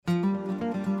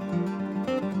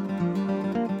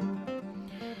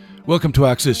Welcome to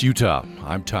Access Utah.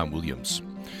 I'm Tom Williams.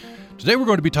 Today we're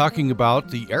going to be talking about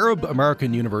the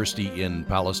Arab-American University in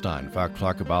Palestine. In fact, we'll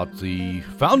talk about the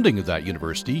founding of that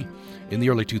university in the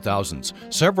early 2000s.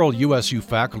 Several USU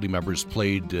faculty members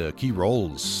played key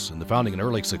roles in the founding and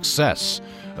early success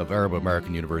of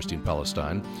Arab-American University in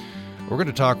Palestine. We're going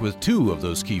to talk with two of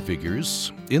those key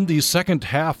figures. In the second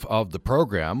half of the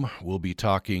program, we'll be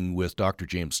talking with Dr.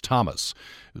 James Thomas,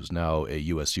 who's now a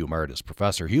USU emeritus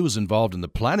professor. He was involved in the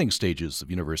planning stages of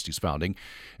university's founding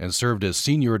and served as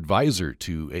senior advisor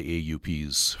to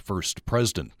AAUP's first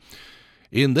president.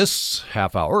 In this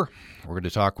half hour, we're going to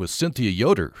talk with Cynthia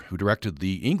Yoder, who directed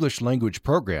the English language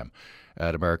program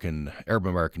at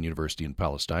Arab-American University in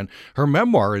Palestine. Her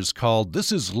memoir is called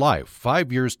This Is Life,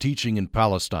 5 Years Teaching in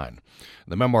Palestine.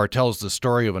 The memoir tells the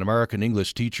story of an American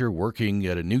English teacher working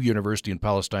at a new university in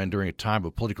Palestine during a time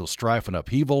of political strife and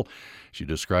upheaval. She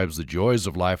describes the joys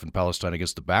of life in Palestine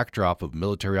against the backdrop of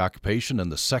military occupation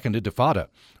and the Second Intifada,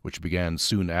 which began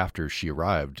soon after she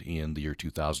arrived in the year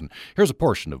 2000. Here's a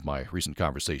portion of my recent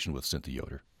conversation with Cynthia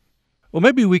Yoder. Well,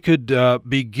 maybe we could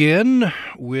begin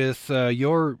with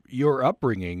your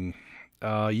upbringing.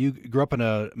 You grew up in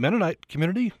a Mennonite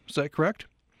community, is that correct?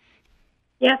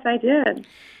 Yes, I did.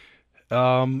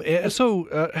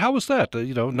 So how was that?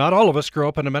 Not all of us grow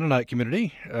up in a Mennonite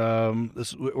community.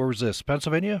 Where was this?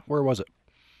 Pennsylvania? Where was it?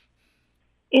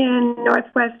 In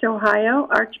Northwest Ohio,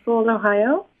 Archbold,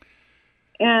 Ohio.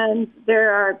 And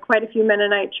there are quite a few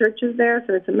Mennonite churches there,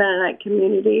 so it's a Mennonite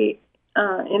community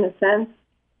in a sense.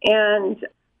 And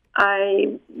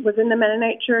I was in the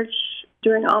Mennonite church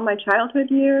during all my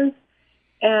childhood years.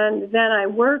 And then I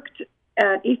worked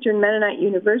at Eastern Mennonite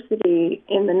University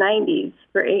in the 90s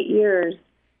for 8 years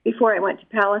before I went to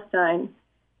Palestine.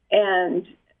 And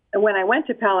when I went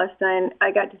to Palestine,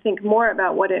 I got to think more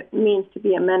about what it means to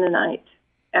be a Mennonite,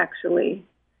 actually,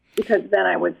 because then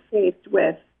I was faced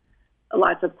with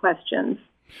lots of questions.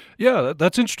 Yeah,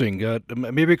 that's interesting.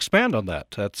 Maybe expand on that.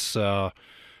 That's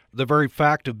the very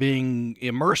fact of being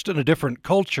immersed in a different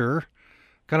culture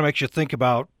kind of makes you think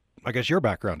about, I guess, your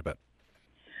background a bit.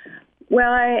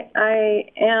 Well, I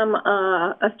am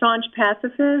a staunch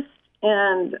pacifist,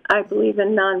 and I believe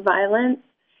in nonviolence.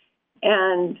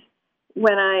 And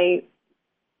when I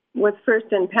was first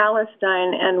in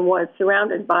Palestine and was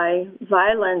surrounded by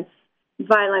violence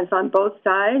on both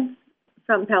sides,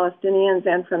 from Palestinians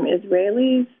and from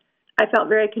Israelis, I felt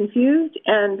very confused,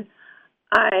 and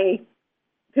I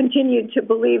continued to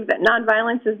believe that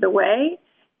nonviolence is the way.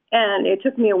 And it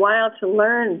took me a while to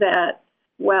learn that,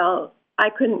 well, I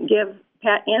couldn't give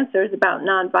pat answers about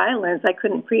nonviolence. I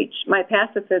couldn't preach my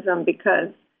pacifism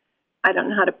because I don't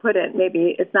know how to put it.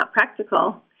 Maybe it's not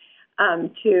practical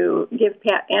to give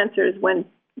pat answers when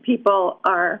people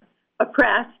are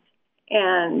oppressed.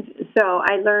 And so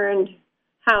I learned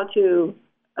how to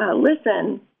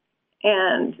listen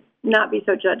and not be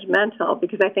so judgmental,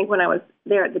 because I think when I was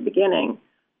there at the beginning,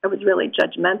 I was really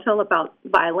judgmental about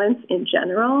violence in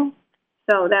general.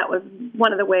 So that was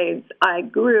one of the ways I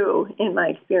grew in my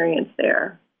experience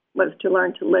there, was to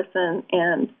learn to listen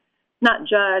and not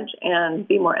judge and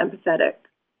be more empathetic.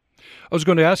 I was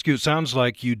going to ask you, it sounds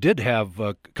like you did have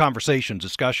conversations,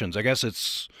 discussions. I guess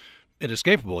it's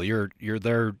inescapable. You're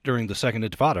there during the Second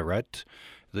Intifada, right?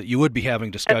 That you would be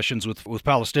having discussions with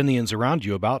Palestinians around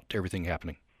you about everything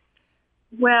happening.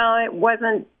 Well, it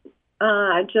wasn't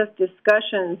just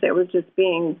discussions. It was just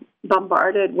being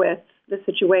bombarded with the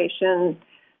situation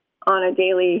on a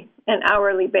daily and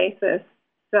hourly basis.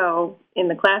 So in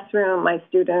the classroom, my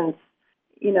students,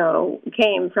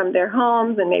 came from their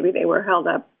homes, and maybe they were held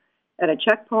up at a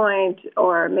checkpoint,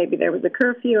 or maybe there was a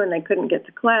curfew and they couldn't get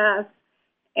to class.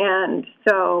 And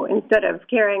so instead of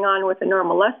carrying on with a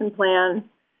normal lesson plan,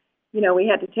 we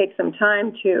had to take some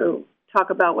time to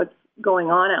talk about what's going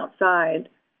on outside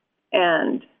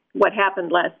and what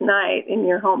happened last night in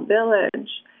your home village.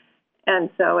 And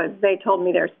so as they told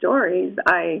me their stories,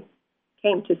 I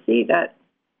came to see that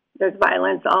there's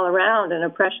violence all around and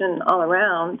oppression all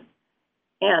around.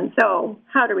 And so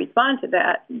how to respond to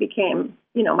that became,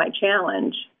 my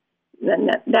challenge. And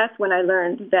that's when I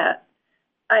learned that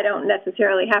I don't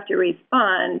necessarily have to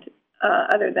respond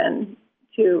other than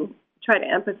to try to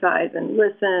empathize and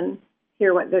listen,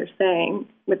 hear what they're saying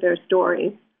with their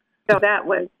stories. So that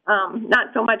was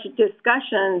not so much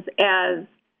discussions as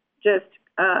just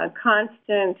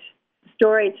constant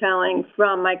storytelling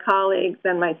from my colleagues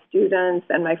and my students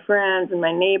and my friends and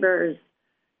my neighbors,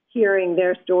 hearing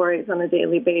their stories on a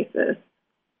daily basis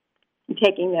and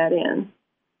taking that in.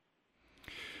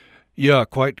 Yeah,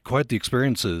 quite the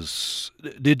experiences.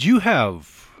 Did you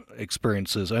have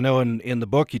experiences? I know in the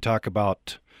book you talk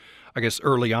about, I guess,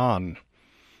 early on,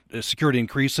 security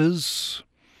increases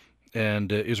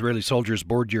and Israeli soldiers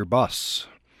board your bus.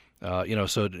 So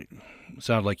it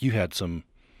sounded like you had some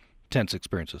tense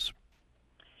experiences.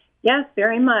 Yes,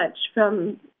 very much.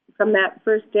 From that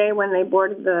first day when they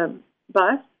boarded the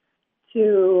bus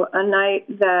to a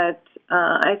night that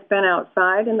I spent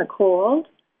outside in the cold,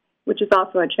 which is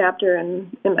also a chapter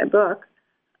in my book,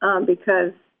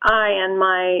 because I and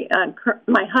my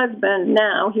husband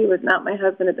now, he was not my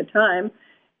husband at the time,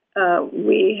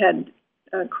 we had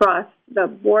crossed the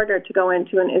border to go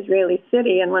into an Israeli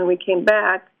city, and when we came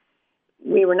back,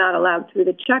 we were not allowed through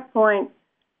the checkpoint.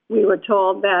 We were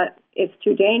told that it's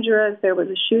too dangerous. There was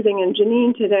a shooting in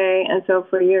Jenin today, and so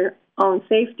for your own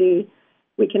safety,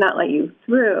 we cannot let you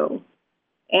through.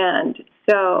 And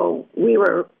so we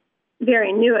were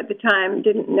very new at the time,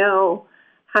 didn't know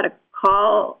how to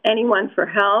call anyone for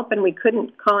help, and we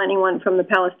couldn't call anyone from the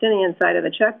Palestinian side of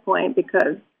the checkpoint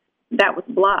because that was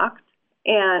blocked.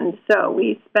 And so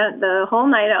we spent the whole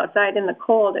night outside in the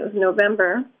cold. It was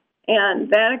November, and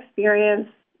that experience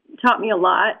taught me a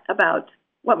lot about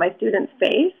what my students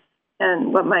face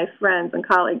and what my friends and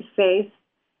colleagues face,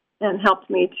 and helped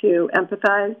me to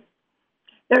empathize.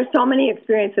 There's so many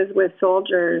experiences with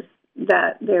soldiers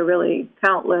that they're really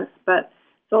countless, but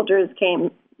soldiers came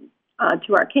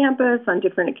to our campus on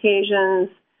different occasions.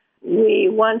 We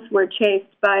once were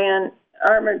chased by an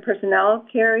armored personnel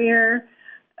carrier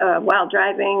while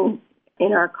driving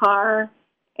in our car,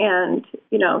 and,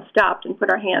 stopped and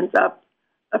put our hands up,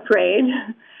 afraid,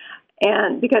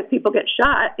 and because people get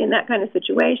shot in that kind of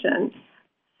situation.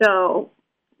 So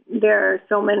there are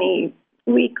so many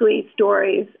weekly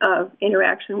stories of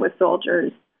interaction with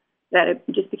soldiers that it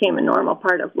just became a normal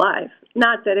part of life.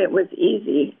 Not that it was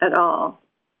easy at all.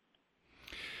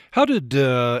 How did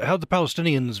the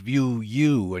Palestinians view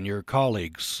you and your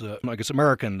colleagues, I guess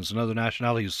Americans and other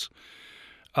nationalities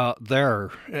there?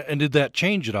 And did that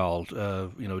change at all,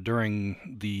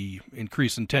 during the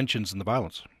increase in tensions and the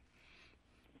violence?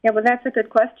 Yeah, well, that's a good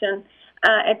question.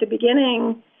 At the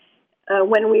beginning,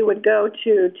 when we would go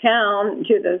to town,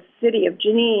 to the city of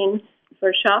Jenin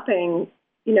for shopping,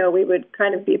 we would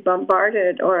kind of be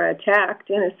bombarded or attacked,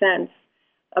 in a sense,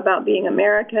 about being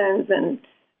Americans and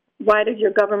why does your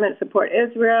government support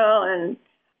Israel, and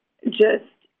just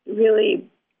really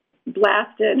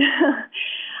blasted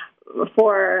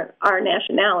for our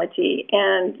nationality.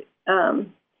 And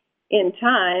in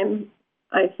time,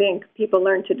 I think people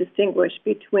learn to distinguish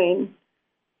between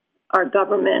our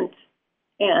government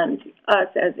and us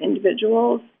as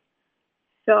individuals.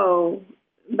 So,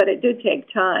 but it did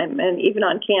take time. And even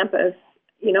on campus,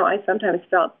 I sometimes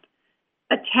felt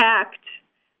attacked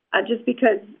just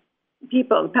because the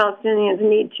Palestinians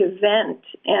need to vent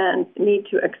and need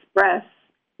to express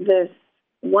this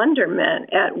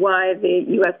wonderment at why the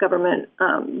U.S. government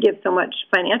gives so much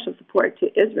financial support to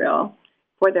Israel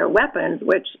for their weapons,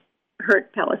 which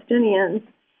hurt Palestinians.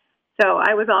 So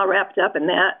I was all wrapped up in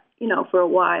that, for a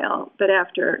while. But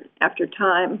after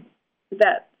time,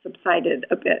 that subsided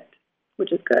a bit,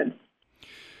 which is good.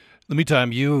 In the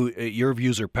meantime, your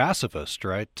views are pacifist,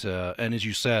 right? And as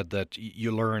you said, that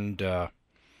you learned,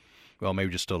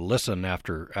 maybe just to listen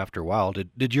after a while.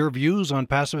 Did your views on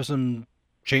pacifism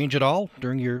change at all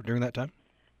during that time?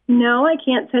 No, I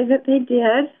can't say that they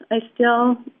did. I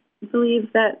still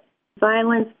believe that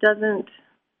violence doesn't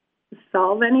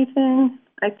solve anything.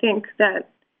 I think that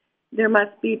there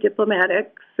must be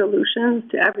diplomatic solutions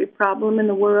to every problem in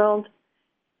the world,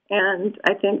 and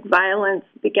I think violence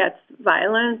begets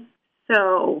violence.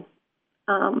 So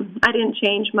I didn't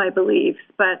change my beliefs,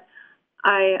 but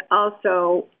I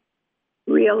also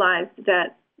realized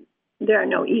that there are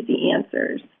no easy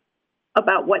answers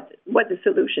about what the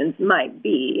solutions might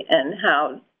be and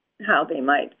how they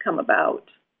might come about.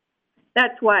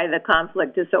 That's why the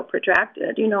conflict is so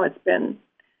protracted. It's been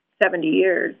 70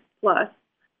 years plus.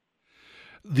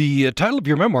 The title of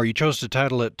your memoir, you chose to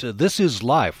title it "This Is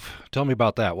Life." Tell me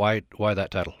about that. Why that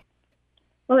title?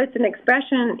 Well, it's an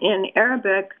expression in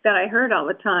Arabic that I heard all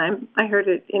the time. I heard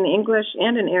it in English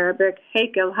and in Arabic,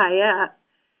 Hayk el-Hayat.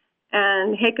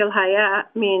 And Hayk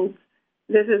el-Hayat means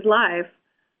this is life.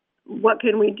 What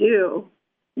can we do?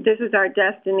 This is our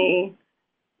destiny.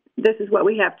 This is what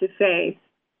we have to face.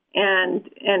 And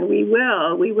we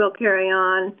will carry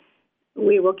on.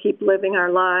 We will keep living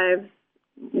our lives.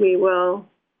 We will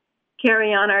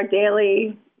carry on our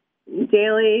daily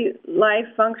life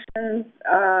functions.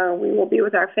 We will be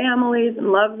with our families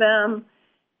and love them.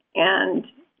 And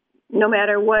no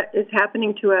matter what is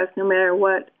happening to us, no matter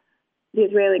what the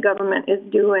Israeli government is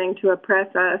doing to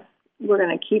oppress us, we're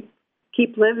going to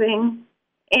keep living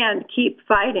and keep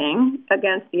fighting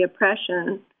against the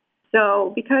oppression.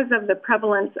 So because of the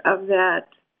prevalence of that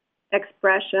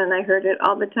expression, I heard it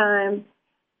all the time,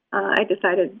 I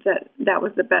decided that that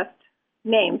was the best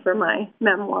name for my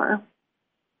memoir.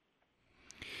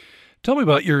 Tell me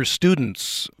about your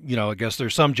students. I guess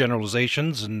there's some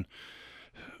generalizations, and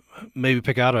maybe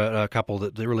pick out a couple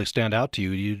that really stand out to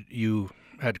you. You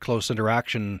had close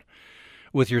interaction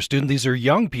with your students. These are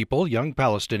young people, young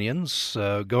Palestinians,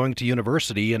 going to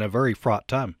university in a very fraught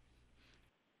time.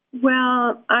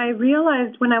 Well, I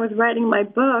realized when I was writing my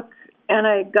book, and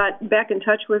I got back in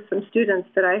touch with some students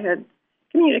that I had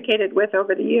communicated with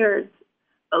over the years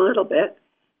a little bit,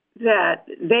 that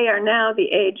they are now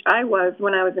the age I was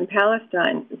when I was in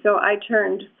Palestine. So I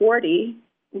turned 40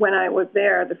 when I was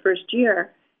there the first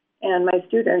year, and my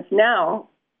students now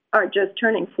are just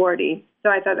turning 40. So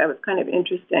I thought that was kind of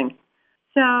interesting.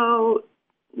 So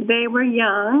they were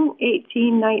young,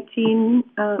 18, 19,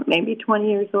 maybe 20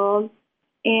 years old,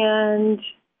 and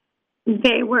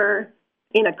they were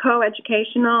in a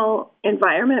co-educational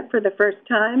environment for the first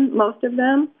time, most of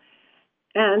them,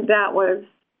 and that was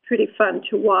pretty fun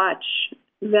to watch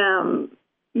them,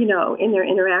 in their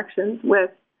interactions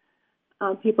with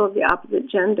people of the opposite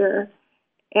gender.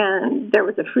 And there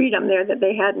was a freedom there that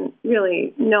they hadn't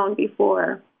really known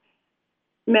before,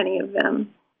 many of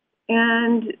them.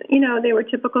 And, they were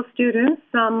typical students.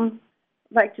 Some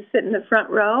liked to sit in the front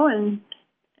row and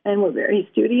were very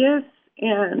studious,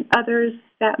 and others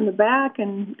sat in the back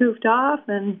and goofed off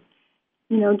and,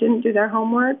 didn't do their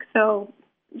homework. So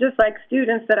just like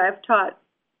students that I've taught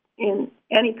in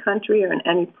any country or in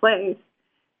any place,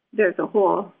 there's a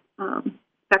whole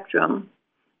spectrum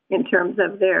in terms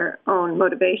of their own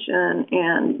motivation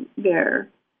and their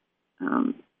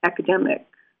academic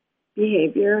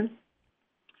behavior.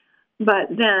 But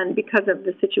then because of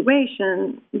the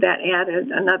situation, that added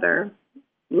another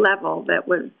level that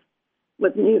was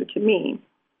new to me.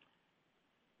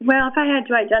 Well, if I had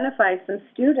to identify some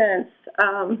students,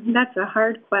 that's a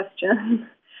hard question.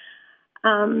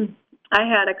 I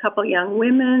had a couple young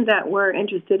women that were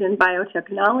interested in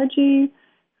biotechnology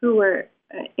who were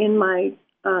in my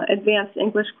advanced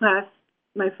English class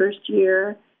my first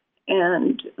year,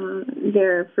 and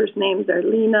their first names are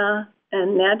Lena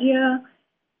and Nadia,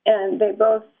 and they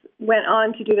both went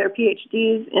on to do their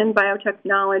PhDs in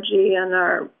biotechnology and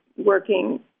are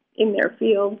working in their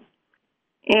fields.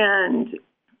 And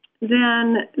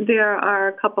then there are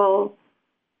a couple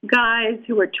guys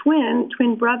who are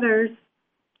twin brothers,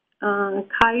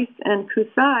 Kais and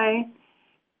Kusai,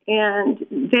 and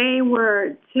they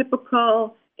were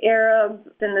typical Arab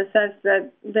in the sense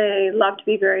that they love to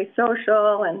be very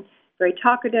social and very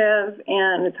talkative,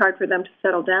 and it's hard for them to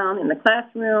settle down in the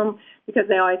classroom because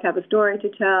they always have a story to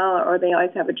tell or they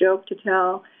always have a joke to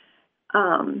tell,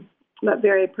 but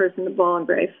very personable and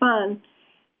very fun.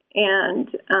 And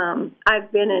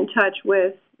I've been in touch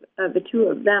with the two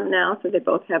of them now, so they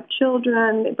both have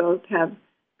children, they both have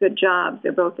good jobs,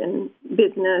 they're both in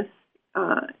business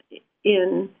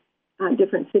in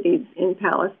different cities in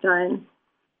Palestine.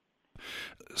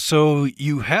 So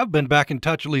you have been back in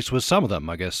touch, at least with some of them,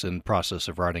 I guess, in process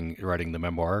of writing the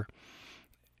memoir.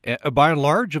 By and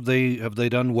large, have they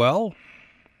done well?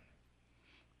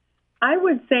 I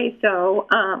would say so.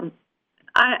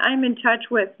 I'm in touch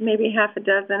with maybe half a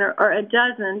dozen or a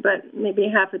dozen, but maybe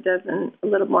half a dozen a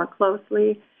little more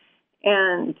closely.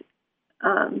 And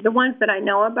the ones that I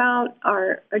know about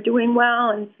are doing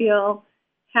well and feel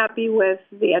happy with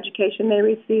the education they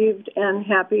received and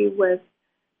happy with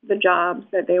the jobs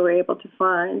that they were able to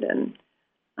find, and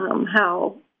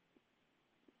how,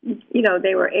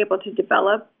 they were able to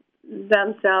develop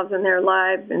themselves and their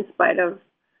lives in spite of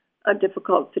a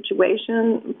difficult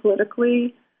situation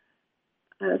politically.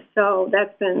 So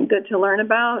that's been good to learn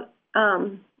about.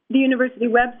 The university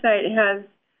website has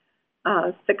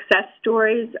success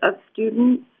stories of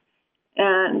students,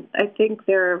 and I think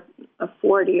there are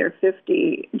 40 or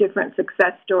 50 different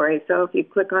success stories. So if you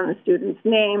click on the student's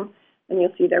name, and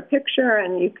you'll see their picture,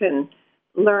 and you can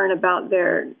learn about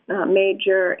their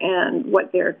major and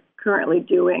what they're currently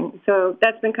doing. So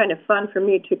that's been kind of fun for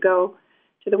me to go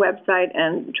to the website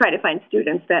and try to find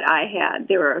students that I had.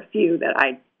 There were a few that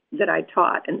I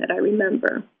taught and that I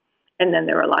remember, and then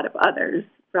there were a lot of others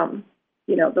from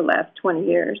the last 20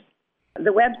 years.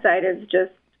 The website is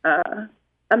just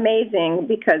amazing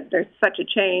because there's such a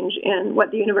change in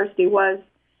what the university was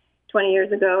 20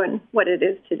 years ago and what it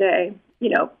is today.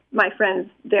 My friends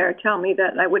there tell me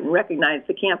that I wouldn't recognize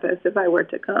the campus if I were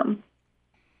to come.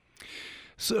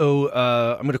 So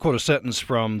I'm going to quote a sentence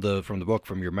from the book,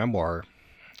 from your memoir,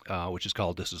 which is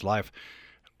called "This Is Life."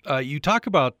 You talk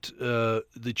about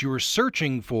that you were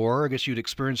searching for, I guess you'd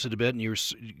experienced it a bit, and you were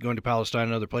going to Palestine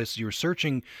and other places. You were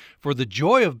searching for the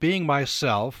joy of being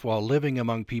myself while living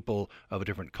among people of a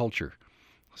different culture.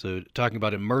 So talking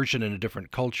about immersion in a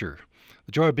different culture,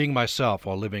 the joy of being myself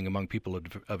while living among people of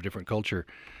a different culture.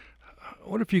 I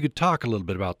wonder if you could talk a little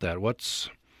bit about that. What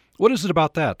is it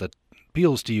about that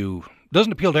appeals to you?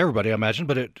 Doesn't appeal to everybody, I imagine,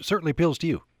 but it certainly appeals to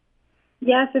you.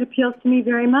 Yes, it appeals to me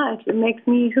very much. It makes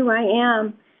me who I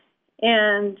am.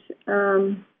 And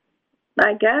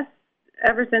I guess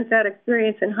ever since that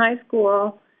experience in high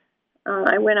school,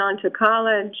 I went on to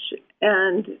college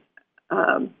and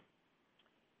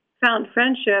found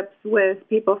friendships with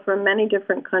people from many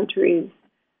different countries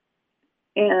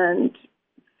and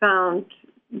found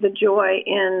the joy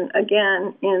in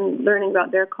learning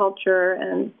about their culture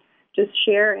and just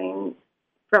sharing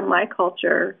from my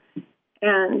culture.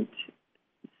 And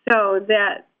so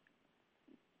that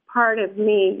part of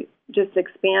me just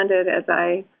expanded as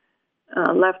I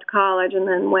left college and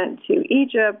then went to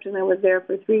Egypt, and I was there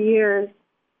for 3 years.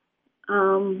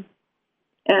 And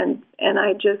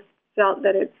I just felt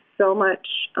that it's so much,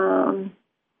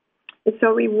 it's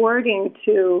so rewarding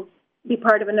to be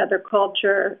part of another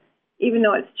culture, even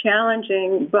though it's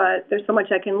challenging, but there's so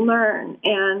much I can learn.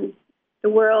 And the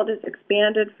world is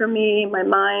expanded for me. My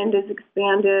mind is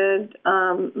expanded.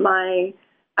 My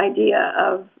idea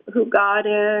of who God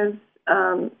is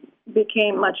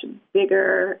became much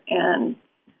bigger. And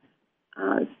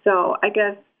so I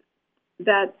guess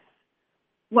that's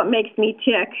what makes me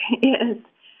tick is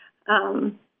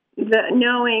the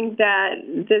knowing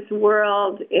that this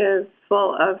world is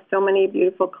full of so many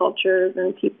beautiful cultures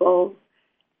and people,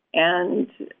 and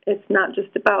it's not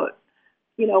just about,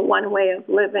 one way of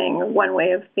living or one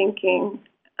way of thinking.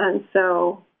 And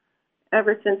so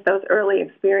ever since those early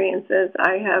experiences,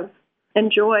 I have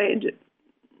enjoyed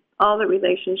all the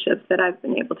relationships that I've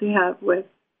been able to have with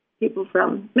people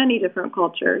from many different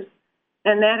cultures.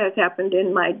 And that has happened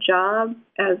in my job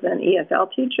as an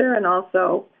ESL teacher and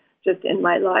also just in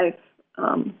my life.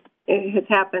 It has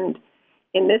happened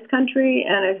in this country,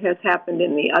 and it has happened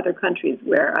in the other countries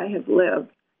where I have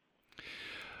lived.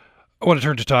 I want to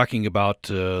turn to talking about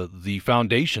the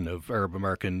foundation of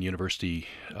Arab-American University,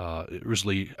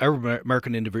 originally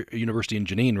Arab-American University in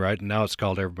Jenin, right? And now it's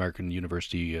called Arab-American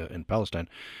University in Palestine.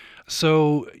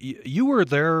 So you were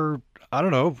there, I don't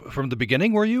know, from the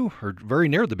beginning, were you? Or very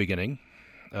near the beginning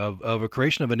of a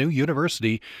creation of a new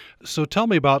university. So tell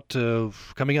me about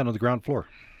coming out on the ground floor.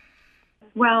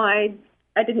 Well, I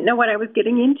didn't know what I was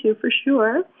getting into for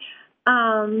sure.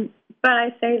 But I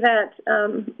say that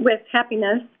with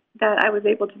happiness that I was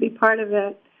able to be part of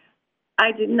it.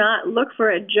 I did not look for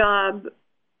a job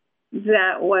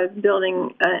that was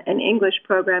building an English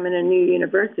program in a new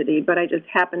university, but I just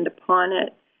happened upon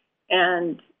it.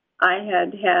 And I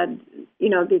had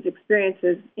these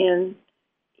experiences in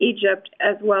Egypt,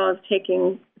 as well as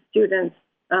taking students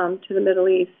to the Middle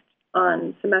East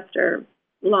on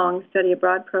semester-long study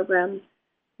abroad programs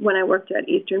when I worked at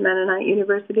Eastern Mennonite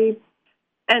University.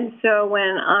 And so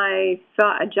when I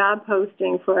saw a job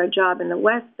posting for a job in the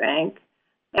West Bank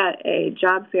at a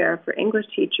job fair for English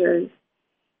teachers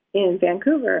in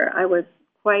Vancouver, I was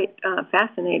quite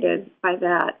fascinated by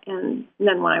that. And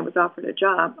then when I was offered a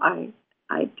job, I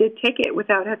did take it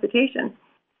without hesitation.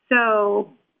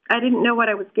 So I didn't know what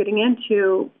I was getting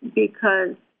into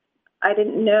because I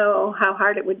didn't know how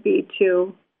hard it would be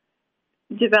to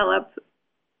develop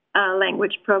a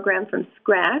language program from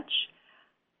scratch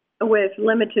with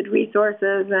limited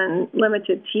resources and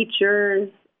limited teachers.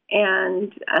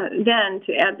 And then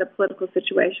to add the political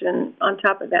situation on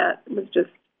top of that was just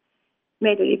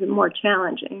made it even more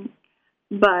challenging.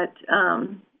 But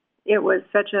it was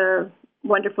such a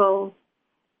wonderful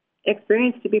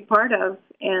experience to be part of.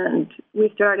 And we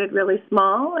started really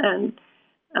small, and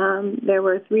there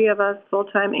were 3 of us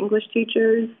full-time English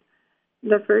teachers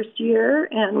the first year,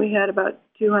 and we had about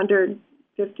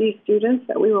 250 students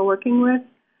that we were working with.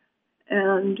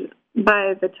 And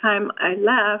by the time I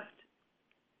left,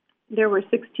 there were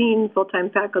 16 full-time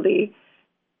faculty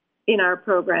in our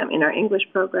program, in our English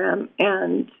program,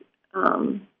 and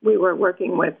we were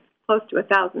working with close to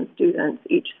 1,000 students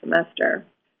each semester.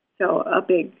 So a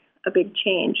big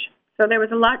change. So there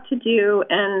was a lot to do,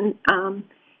 and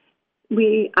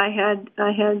I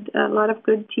had a lot of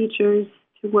good teachers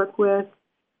to work with,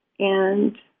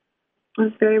 and it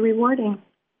was very rewarding.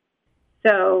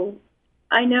 So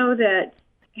I know that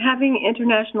having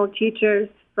international teachers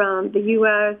from the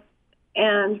U.S.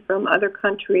 and from other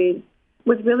countries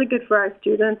was really good for our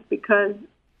students because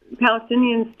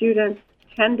Palestinian students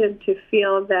tended to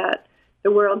feel that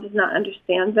the world does not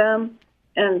understand them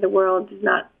and the world does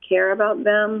not care about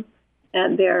them,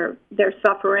 and they're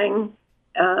suffering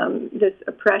this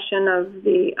oppression of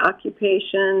the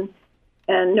occupation,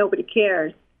 and nobody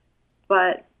cares.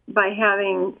 But by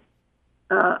having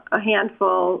a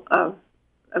handful of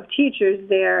teachers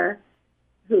there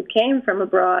who came from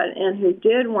abroad and who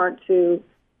did want to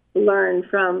learn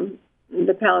from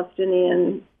the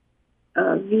Palestinian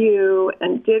view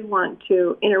and did want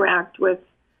to interact with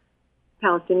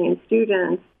Palestinian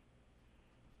students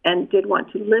and did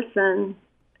want to listen,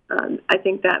 I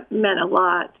think that meant a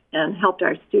lot and helped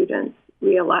our students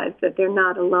realize that they're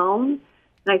not alone.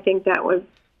 And I think that was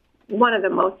one of the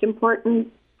most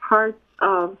important parts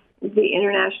of the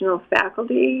international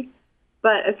faculty.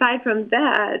 But aside from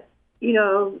that, we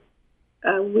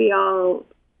all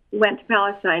went to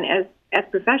Palestine as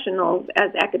professionals,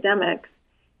 as academics.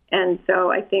 And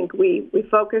so I think we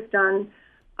focused on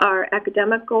our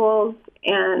academic goals,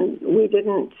 and we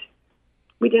didn't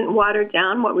water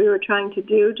down what we were trying to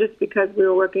do just because we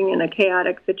were working in a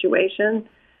chaotic situation.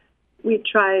 We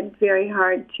tried very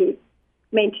hard to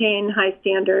maintain high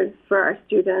standards for our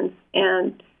students,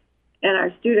 and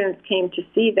our students came to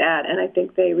see that, and I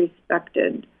think they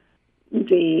respected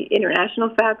the international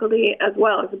faculty as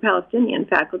well as the Palestinian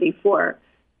faculty for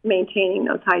maintaining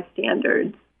those high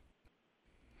standards.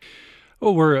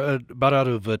 Well, we're about out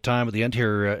of time at the end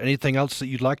here. Anything else that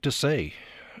you'd like to say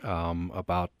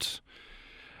about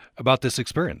this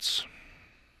experience?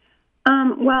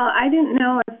 Well, I didn't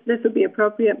know if this would be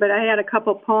appropriate, but I had a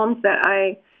couple poems that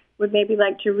I would maybe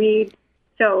like to read.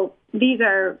 So these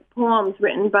are poems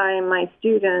written by my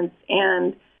students,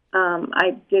 and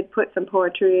I did put some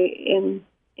poetry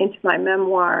into my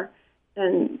memoir,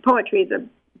 and poetry is a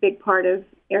big part of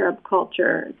Arab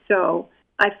culture. So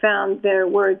I found their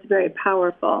words very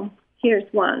powerful. Here's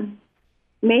one.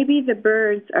 Maybe the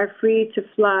birds are free to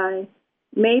fly.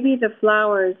 Maybe the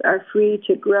flowers are free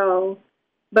to grow,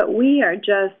 but we are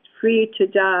just free to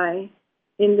die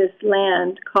in this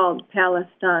land called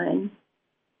Palestine.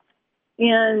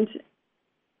 And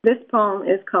this poem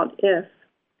is called If.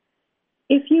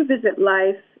 If you visit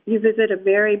life, you visit a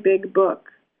very big book.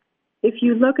 If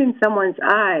you look in someone's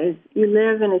eyes, you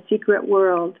live in a secret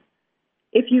world.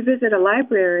 If you visit a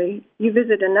library, you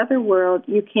visit another world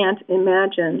you can't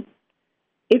imagine.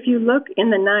 If you look in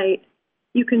the night,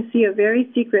 you can see a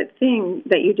very secret thing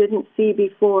that you didn't see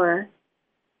before.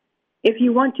 If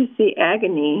you want to see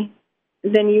agony,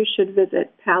 then you should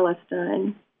visit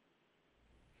Palestine.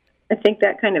 I think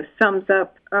that kind of sums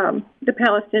up the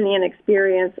Palestinian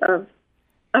experience of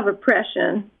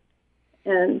oppression,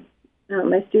 and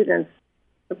my students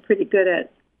are pretty good at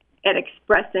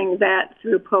expressing that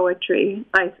through poetry,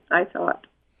 I thought.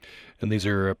 And these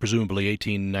are presumably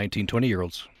 18, 19,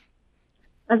 20-year-olds.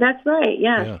 That's right,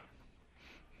 yes.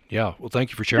 Yeah. Well,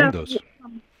 thank you for sharing those.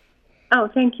 Oh,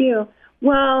 thank you.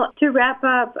 Well, to wrap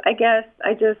up, I guess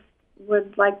I just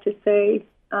would like to say,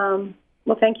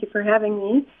 thank you for having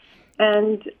me.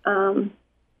 And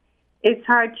it's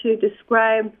hard to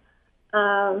describe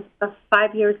 5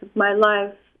 years of my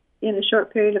life in a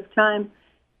short period of time,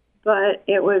 but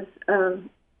it was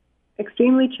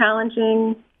extremely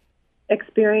challenging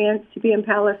experience to be in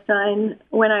Palestine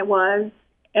when I was,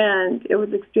 and it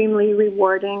was extremely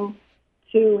rewarding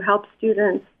to help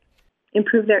students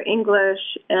improve their English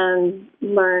and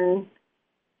learn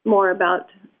more about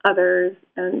others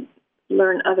and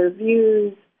learn other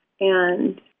views.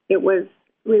 And it was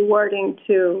rewarding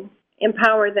to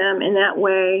empower them in that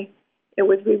way. It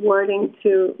was rewarding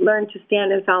to learn to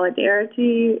stand in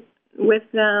solidarity with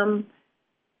them.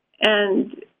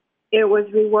 And it was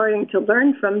rewarding to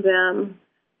learn from them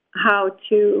how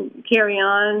to carry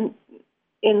on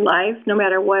in life, no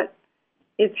matter what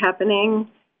is happening.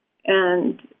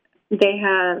 And they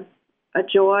have a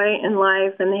joy in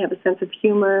life, and they have a sense of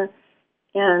humor.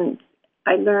 And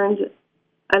I learned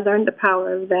the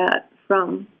power of that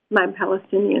from my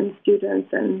Palestinian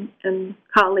students and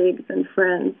colleagues and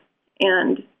friends.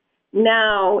 And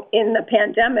now in the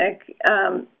pandemic,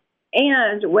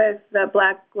 and with the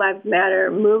Black Lives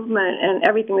Matter movement and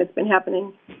everything that's been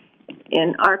happening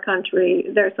in our country,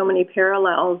 there are so many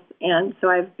parallels. And so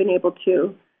I've been able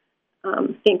to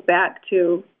think back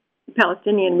to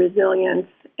Palestinian resilience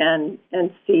and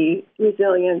see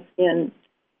resilience in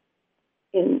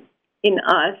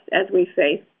us as we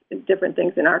face different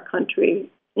things in our country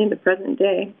in the present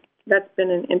day. That's been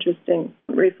an interesting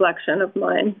reflection of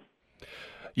mine.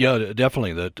 Yeah,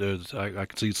 definitely. That I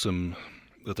can see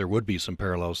that there would be some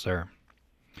parallels there.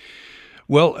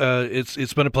 Well,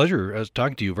 it's been a pleasure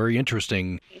talking to you. Very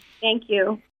interesting. Thank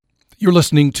you. You're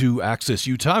listening to Access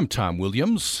Utah. I'm Tom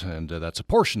Williams, and that's a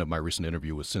portion of my recent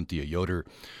interview with Cynthia Yoder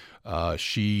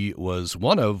She was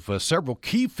one of several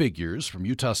key figures from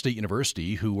Utah State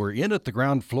University who were in at the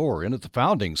ground floor, in at the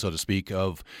founding, so to speak,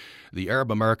 of the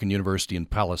Arab-American University in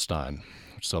Palestine,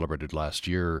 which celebrated last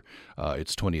year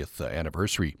its 20th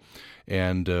anniversary.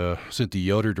 And Cynthia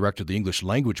Yoder directed the English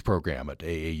language program at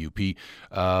AAUP.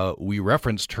 We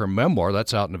referenced her memoir.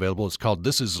 That's out and available. It's called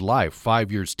This Is Life,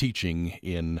 5 Years Teaching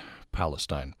in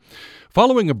Palestine.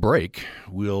 Following a break,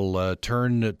 we'll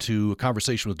turn to a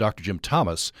conversation with Dr. Jim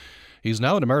Thomas. He's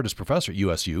now an emeritus professor at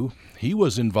USU. He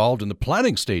was involved in the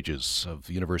planning stages of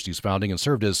the university's founding and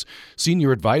served as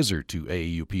senior advisor to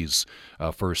AAUP's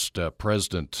first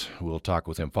president. We'll talk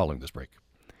with him following this break.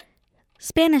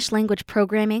 Spanish language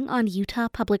programming on Utah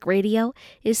Public Radio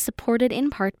is supported in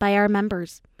part by our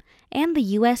members and the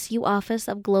USU Office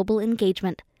of Global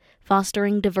Engagement,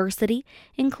 fostering diversity,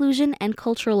 inclusion, and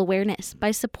cultural awareness by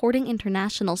supporting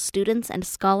international students and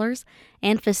scholars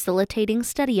and facilitating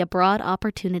study abroad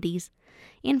opportunities.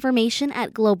 Information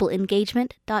at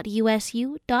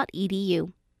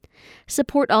globalengagement.usu.edu.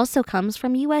 Support also comes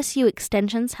from USU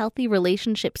Extension's Healthy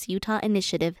Relationships Utah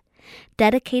initiative,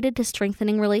 dedicated to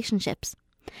strengthening relationships.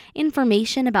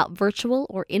 Information about virtual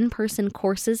or in-person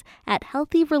courses at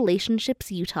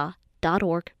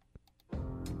healthyrelationshipsutah.org.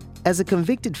 As a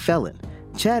convicted felon,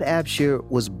 Chad Abshir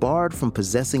was barred from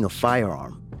possessing a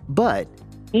firearm, but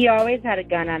he always had a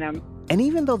gun on him. And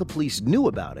even though the police knew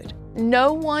about it,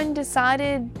 no one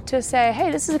decided to say,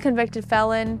 hey, this is a convicted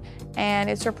felon,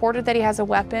 and it's reported that he has a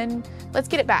weapon. Let's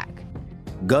get it back.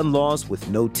 Gun laws with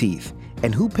no teeth.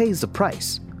 And who pays the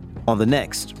price? On the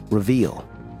next Reveal.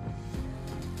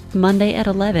 Monday at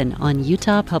 11 on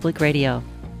Utah Public Radio.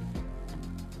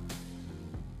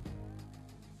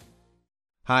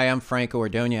 Hi, I'm Franco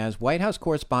Ordonez, White House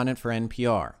correspondent for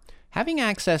NPR. Having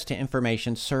access to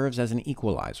information serves as an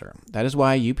equalizer. That is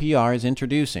why UPR is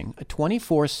introducing a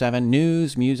 24/7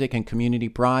 news, music, and community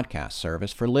broadcast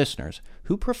service for listeners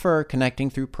who prefer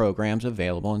connecting through programs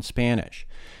available in Spanish.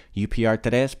 UPR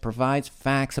Tres provides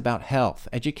facts about health,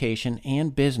 education,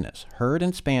 and business, heard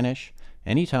in Spanish,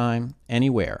 anytime,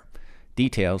 anywhere.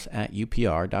 Details at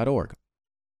upr.org.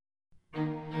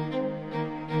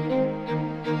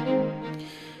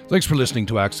 Thanks for listening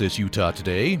to Access Utah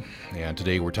today. And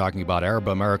today we're talking about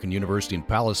Arab-American University in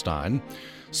Palestine.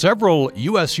 Several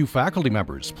USU faculty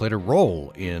members played a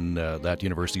role in that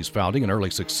university's founding and early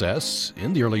success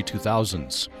in the early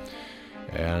 2000s.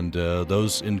 And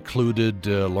those included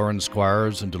Lauren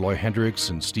Squires and Deloy Hendricks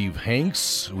and Steve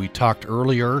Hanks. We talked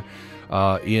earlier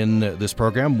in this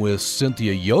program with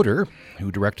Cynthia Yoder,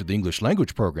 who directed the English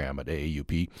language program at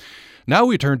AAUP. Now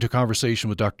we turn to conversation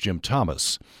with Dr. Jim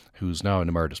Thomas, who's now an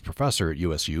emeritus professor at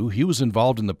USU. He was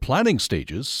involved in the planning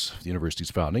stages of the university's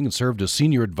founding and served as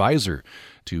senior advisor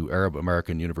to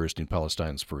Arab-American University in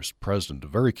Palestine's first president, a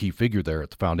very key figure there at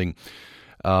the founding.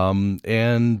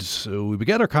 And we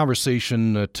began our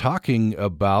conversation talking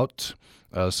about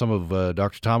some of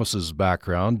Dr. Thomas's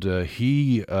background.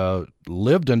 He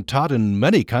lived and taught in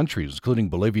many countries, including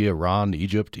Bolivia, Iran,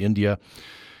 Egypt, India,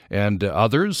 and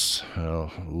others,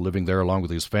 living there along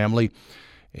with his family.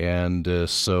 And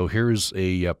so here's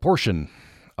a portion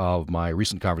of my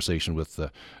recent conversation with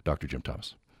Dr. Jim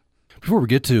Thomas. Before we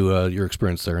get to your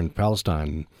experience there in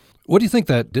Palestine, what do you think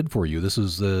that did for you? This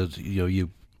is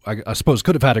I suppose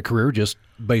could have had a career just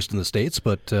based in the States,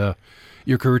 but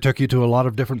your career took you to a lot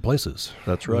of different places.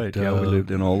 That's right. We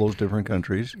lived in all those different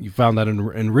countries. You found that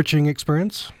an enriching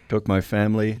experience? Took my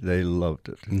family. They loved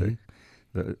it. Mm-hmm.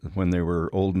 When they were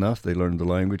old enough, they learned the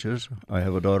languages. I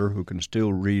have a daughter who can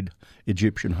still read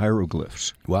Egyptian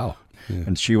hieroglyphs. Wow. Yeah.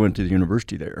 And she went to the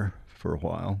university there for a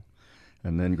while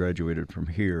and then graduated from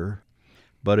here.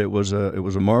 But it was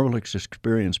a marvelous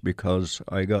experience because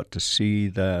I got to see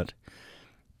that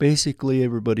basically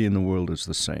everybody in the world is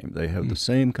the same. They have the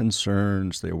same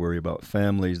concerns. They worry about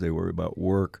families. They worry about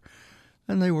work.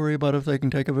 And they worry about if they can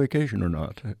take a vacation or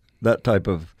not. That type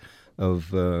of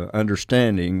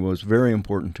understanding was very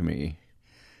important to me.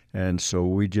 And so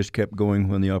we just kept going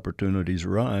when the opportunities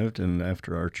arrived. And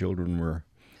after our children were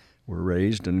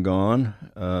raised and gone,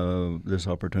 this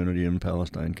opportunity in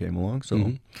Palestine came along.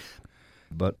 So,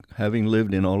 But having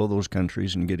lived in all of those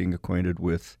countries and getting acquainted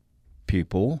with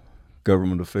people,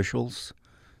 government officials,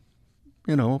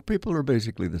 people are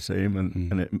basically the same.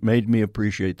 And it made me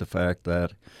appreciate the fact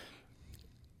that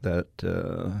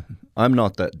I'm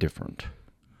not that different.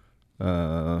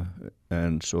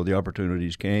 And so the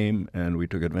opportunities came, and we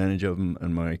took advantage of them,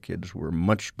 and my kids were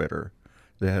much better.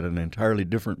 They had an entirely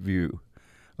different view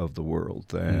of the world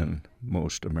than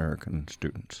most American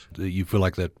students. You feel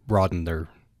like that broadened their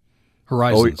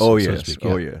horizons? Oh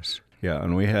yes. Yeah,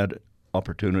 and we had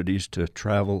opportunities to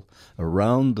travel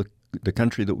around the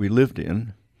country that we lived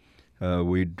in.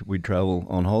 We'd travel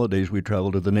on holidays. We'd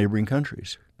travel to the neighboring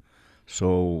countries.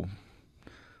 So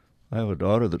I have a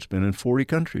daughter that's been in 40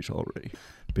 countries already.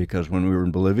 Because when we were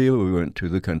in Bolivia, we went to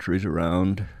the countries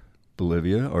around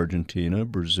Bolivia, Argentina,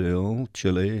 Brazil,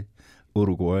 Chile,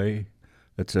 Uruguay,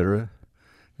 etc.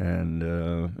 And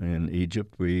in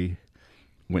Egypt, we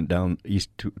went down east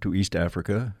to East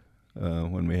Africa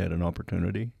when we had an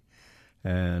opportunity.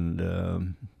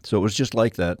 And so it was just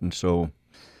like that. And so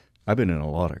I've been in a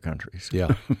lot of countries.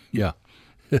 Yeah, yeah.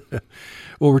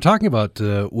 Well, we're talking about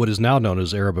what is now known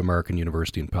as Arab-American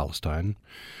University in Palestine.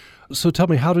 So tell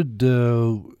me, how did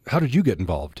you get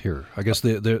involved here? I guess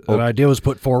an idea was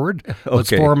put forward. Let's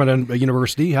form a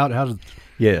university. How did?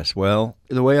 Yes. Well,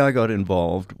 the way I got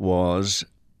involved was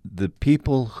the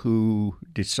people who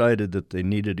decided that they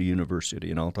needed a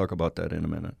university, and I'll talk about that in a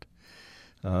minute.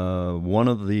 One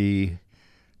of the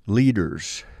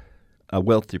leaders, a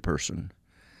wealthy person,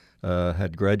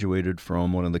 had graduated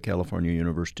from one of the California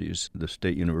universities, the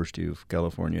State University of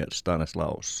California at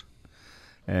Stanislaus,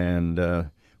 and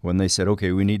when they said,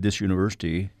 okay, we need this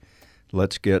university,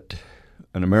 let's get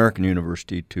an American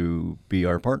university to be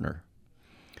our partner.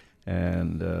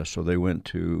 And so they went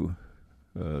to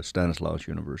Stanislaus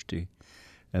University,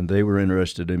 and they were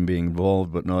interested in being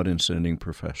involved but not in sending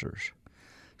professors.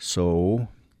 So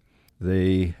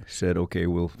they said, okay,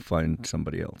 we'll find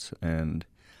somebody else. And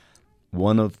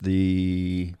one of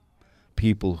the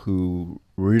people who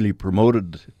really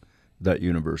promoted that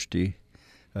university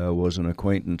was an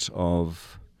acquaintance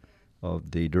of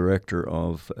the director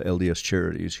of LDS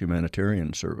Charities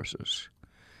Humanitarian Services.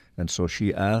 And so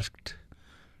she asked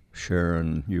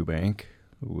Sharon Eubank,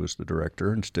 who was the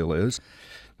director and still is,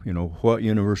 what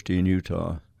university in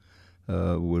Utah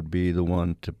would be the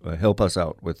one to help us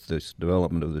out with this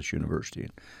development of this university.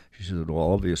 And she said,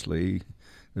 well, obviously,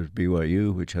 there's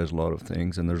BYU, which has a lot of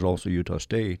things, and there's also Utah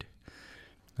State.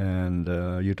 And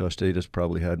Utah State has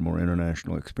probably had more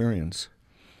international experience.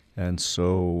 And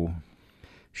so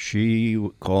she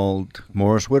called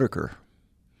Morris Whitaker,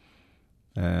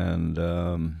 and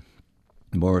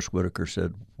Morris Whitaker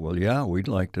said, well, yeah, we'd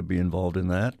like to be involved in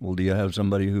that. Well, do you have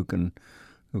somebody who can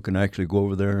actually go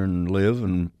over there and live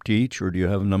and teach, or do you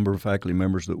have a number of faculty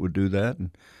members that would do that?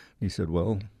 And he said,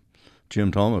 well,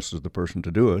 Jim Thomas is the person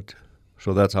to do it.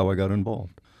 So that's how I got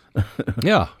involved.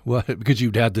 Yeah, well, because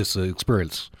you'd had this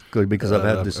experience. Because I've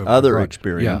had this other abroad.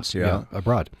 experience, yeah,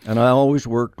 abroad. And I always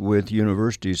worked with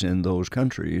universities in those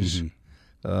countries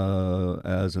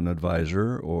as an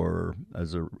advisor or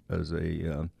as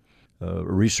a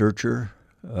researcher,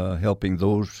 helping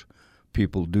those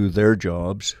people do their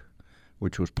jobs,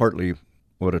 which was partly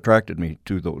what attracted me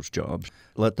to those jobs.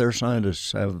 Let their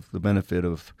scientists have the benefit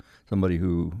of somebody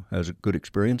who has a good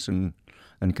experience and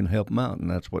can help them out, and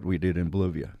that's what we did in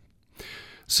Bolivia.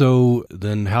 So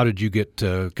then how did you get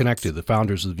connected? The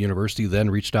founders of the university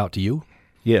then reached out to you?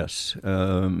 Yes,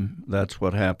 that's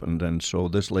what happened. And so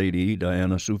this lady,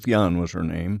 Diana Sufyan was her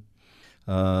name,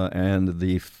 and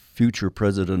the future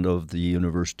president of the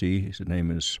university, his name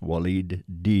is Walid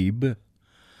Deeb,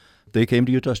 they came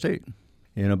to Utah State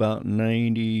in about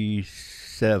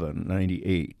 97,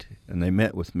 98, and they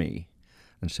met with me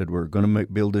and said, we're going to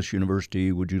build this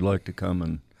university. Would you like to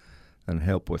come and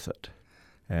help with it?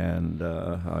 And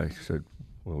I said,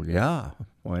 well, yeah,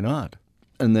 why not?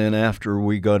 And then after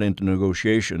we got into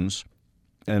negotiations,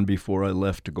 and before I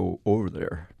left to go over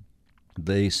there,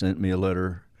 they sent me a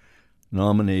letter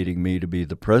nominating me to be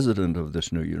the president of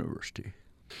this new university.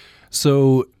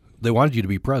 So they wanted you to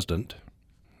be president.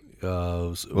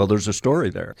 Well, there's a story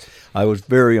there. I was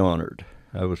very honored.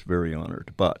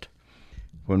 But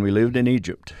when we lived in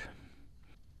Egypt,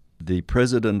 the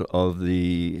president of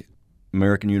the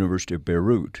American University of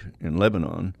Beirut in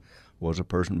Lebanon was a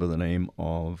person by the name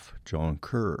of John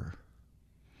Kerr,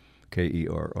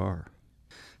 Kerr.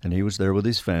 And he was there with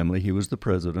his family. He was the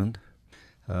president.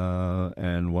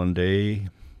 And one day,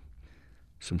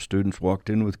 some students walked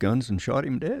in with guns and shot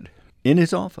him dead in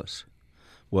his office.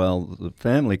 Well, the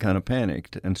family kind of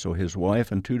panicked, and so his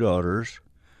wife and 2 daughters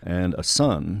and a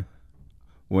son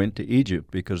went to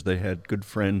Egypt because they had good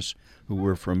friends who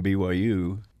were from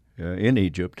BYU in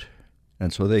Egypt.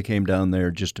 And so they came down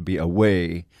there just to be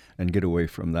away and get away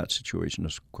from that situation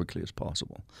as quickly as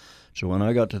possible. So when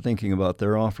I got to thinking about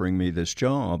their offering me this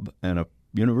job, and a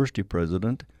university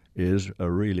president is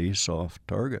a really soft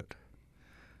target.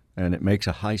 And it makes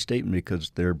a high statement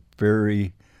because they're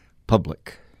very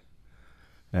public.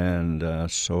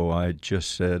 And so I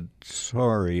just said,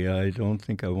 sorry, I don't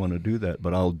think I want to do that,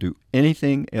 but I'll do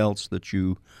anything else that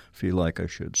you feel like I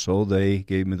should. So they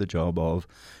gave me the job of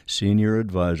senior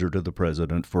advisor to the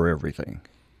president for everything.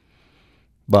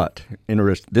 But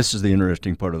this is the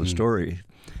interesting part of the story.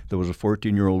 There was a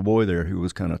 14-year-old boy there who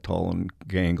was kind of tall and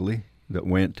gangly that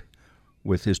went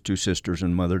with his 2 sisters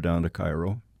and mother down to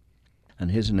Cairo,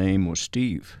 and his name was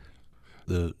Steve.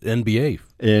 The NBA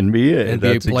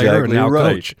that's player exactly and now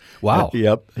right. coach. Wow.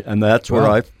 Yep, and that's Wow.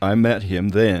 where I met him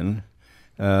then.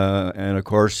 And, of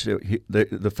course,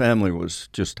 the family was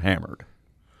just hammered.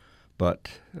 But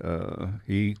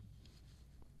he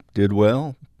did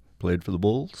well, played for the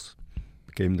Bulls,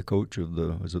 became the coach of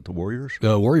the Warriors?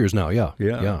 The Warriors now, yeah.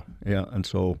 Yeah. And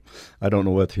so I don't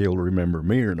know if he'll remember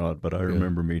me or not, but I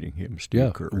remember meeting him,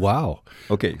 Steve Kerr. Wow.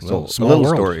 Okay, well, so a little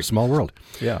world. story. Small world.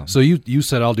 Yeah. So you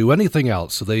said I'll do anything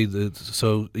else.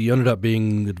 So you ended up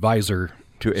being advisor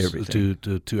to everything.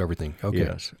 To everything. Okay.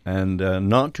 Yes, and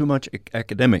not too much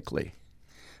academically,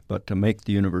 but to make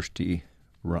the university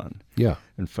run. Yeah.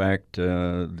 In fact,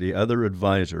 the other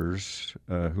advisors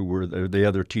who were the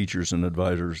other teachers and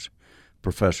advisors,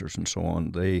 professors and so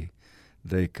on,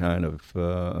 they kind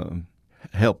of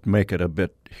helped make it a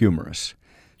bit humorous.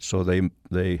 So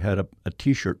they had a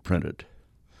T-shirt printed,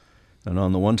 and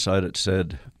on the one side it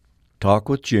said, "Talk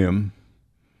with Jim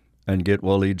and get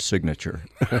Waleed's signature."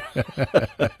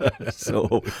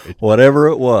 So whatever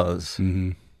it was,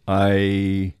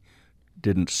 I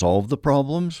didn't solve the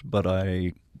problems, but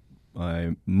I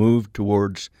moved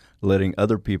towards letting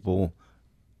other people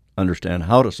understand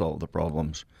how to solve the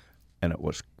problems, and it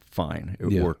was fine.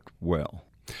 It worked well.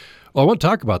 Well, I want to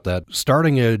talk about that.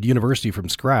 Starting a university from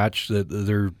scratch,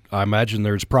 I imagine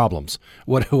there's problems.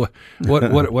 What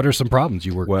are some problems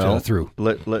you worked through?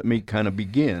 Let me kind of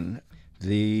begin.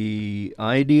 The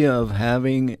idea of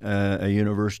having a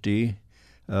university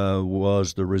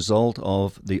was the result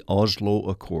of the Oslo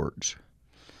Accords.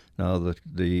 Now,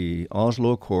 the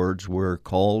Oslo Accords were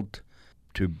called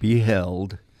to be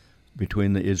held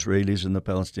between the Israelis and the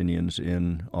Palestinians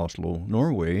in Oslo,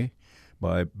 Norway,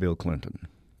 by Bill Clinton.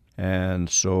 And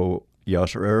so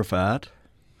Yasser Arafat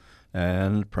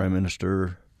and Prime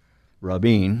Minister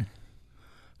Rabin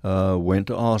went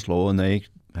to Oslo, and they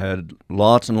had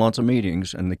lots and lots of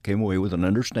meetings, and they came away with an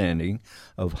understanding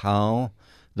of how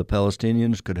the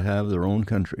Palestinians could have their own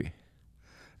country.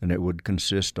 And it would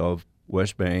consist of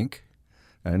West Bank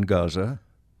and Gaza,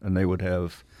 and they would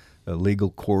have legal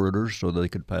corridors so they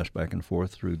could pass back and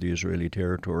forth through the Israeli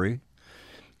territory.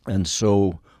 And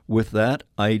so with that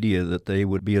idea that they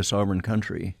would be a sovereign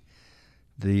country,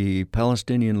 the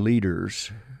Palestinian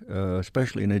leaders,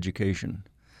 especially in education,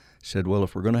 said, well,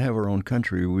 if we're going to have our own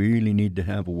country, we really need to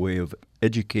have a way of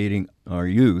educating our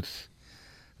youth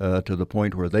to the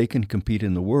point where they can compete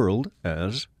in the world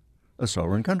as a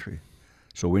sovereign country.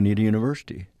 So we need a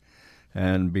university.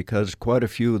 And because quite a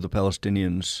few of the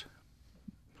Palestinians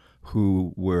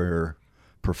who were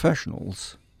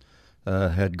professionals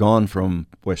had gone from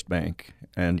West Bank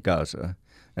and Gaza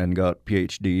and got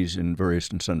PhDs in various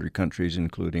and sundry countries,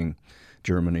 including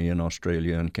Germany and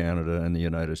Australia and Canada and the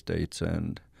United States,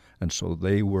 and so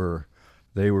they were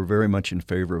very much in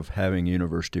favor of having a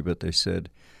university, but they said,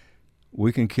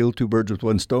 we can kill 2 birds with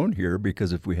 1 stone here,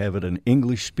 because if we have it an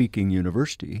English-speaking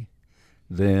university,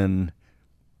 then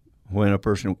when a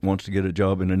person wants to get a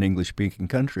job in an English-speaking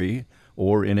country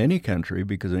or in any country,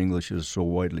 because English is so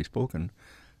widely spoken,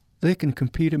 they can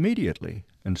compete immediately.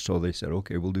 And so they said,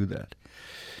 okay, we'll do that.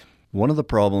 One of the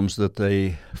problems that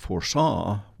they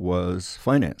foresaw was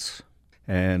finance.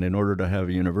 And in order to have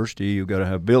a university, you've got to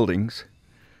have buildings.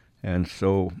 And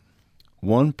so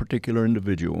one particular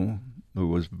individual who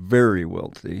was very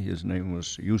wealthy, his name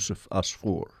was Yusuf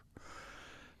Asfour,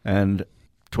 and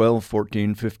 12,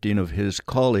 14, 15 of his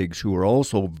colleagues who were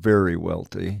also very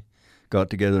wealthy got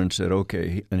together and said,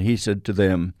 okay, and he said to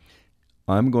them,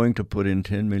 I'm going to put in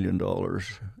 $10 million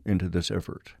into this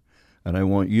effort, and I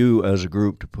want you as a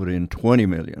group to put in $20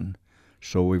 million.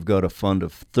 So we've got a fund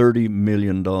of $30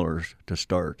 million to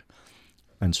start.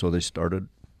 And so they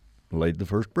laid the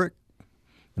first brick,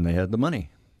 and they had the money.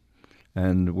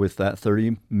 And with that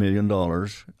 $30 million,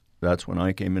 that's when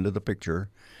I came into the picture.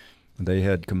 They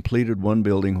had completed one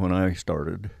building when I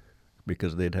started,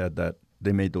 because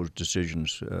they made those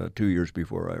decisions 2 years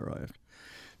before I arrived.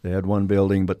 They had one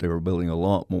building, but they were building a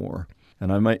lot more.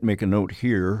 And I might make a note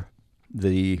here,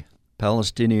 the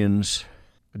Palestinians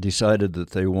decided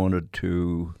that they wanted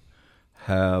to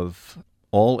have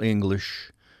all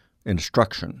English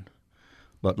instruction.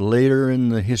 But later in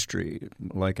the history,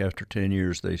 like after 10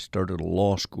 years, they started a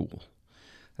law school.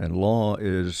 And law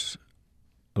is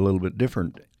a little bit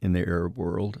different in the Arab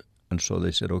world. And so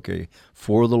they said, okay,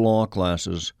 for the law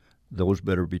classes, those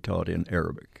better be taught in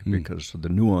Arabic because the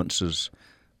nuances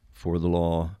for the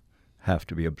law have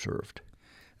to be observed.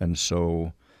 And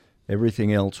so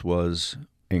everything else was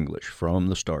English from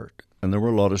the start. And there were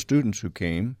a lot of students who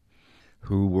came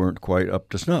who weren't quite up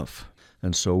to snuff.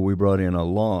 And so we brought in a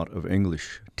lot of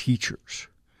English teachers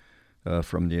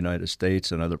from the United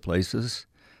States and other places,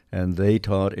 and they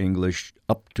taught English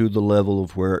up to the level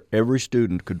of where every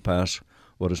student could pass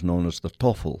what is known as the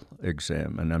TOEFL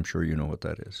exam, and I'm sure you know what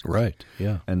that is. Right,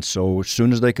 yeah. And so as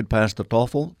soon as they could pass the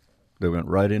TOEFL, they went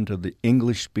right into the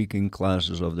English-speaking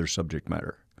classes of their subject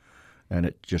matter, and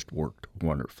it just worked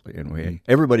wonderfully. And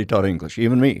everybody taught English,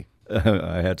 even me.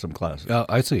 I had some classes.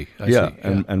 I see. I see.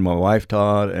 And my wife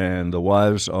taught, and the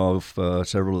wives of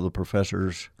several of the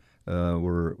professors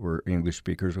were English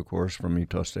speakers, of course, from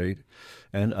Utah State,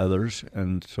 and others.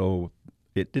 And so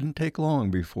it didn't take long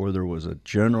before there was a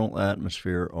general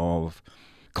atmosphere of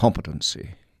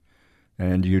competency.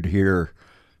 And you'd hear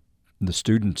the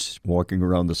students walking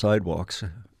around the sidewalks,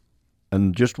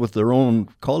 and just with their own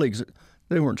colleagues,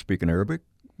 they weren't speaking Arabic,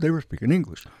 they were speaking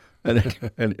English.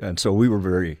 And so we were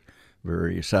very,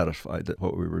 very satisfied that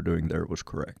what we were doing there was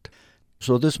correct.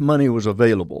 So this money was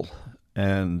available,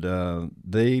 and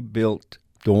they built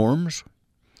dorms,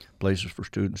 places for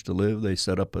students to live. They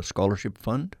set up a scholarship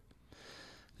fund,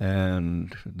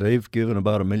 and they've given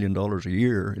about $1 million a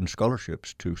year in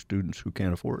scholarships to students who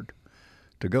can't afford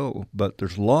to go. But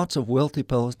there's lots of wealthy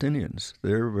Palestinians.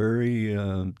 They're very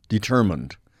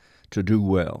determined to do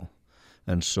well.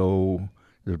 And so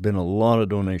there's been a lot of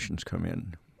donations come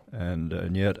in.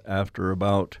 And yet after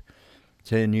about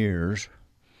 10 years,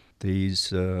 these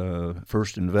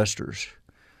first investors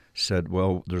said,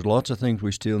 well, there's lots of things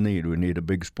we still need. We need a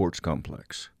big sports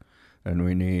complex, and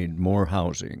we need more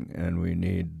housing, and we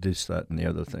need this, that, and the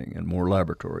other thing, and more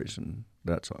laboratories, and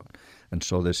that's all. And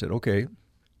so they said, okay,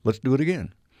 let's do it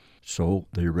again. So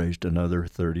they raised another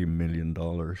 $30 million,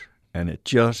 and it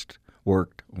just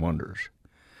worked wonders.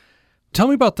 Tell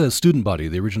me about the student body,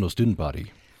 the original student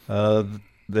body.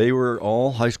 They were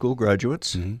all high school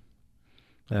graduates, mm-hmm.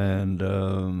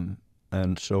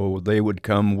 and so they would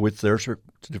come with their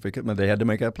certificate, but they had to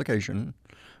make application.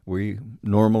 We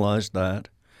normalized that.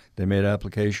 They made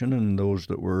application, and those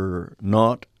that were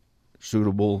not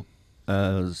suitable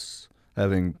as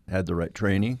having had the right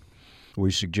training,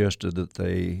 we suggested that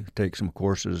they take some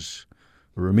courses,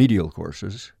 remedial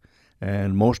courses,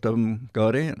 and most of them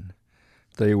got in.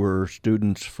 They were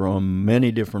students from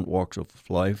many different walks of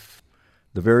life.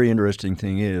 The very interesting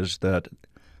thing is that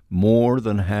more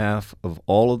than half of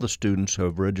all of the students who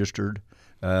have registered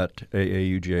at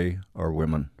AAUJ are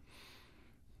women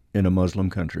in a Muslim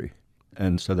country.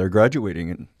 And so they're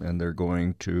graduating, and they're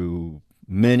going to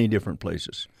many different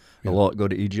places. Yeah. A lot go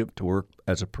to Egypt to work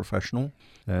as a professional,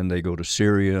 and they go to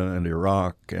Syria and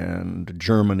Iraq and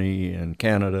Germany and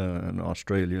Canada and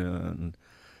Australia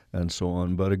and so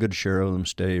on. But a good share of them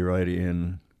stay right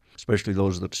in, especially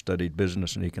those that studied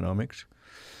business and economics.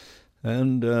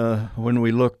 And when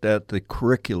we looked at the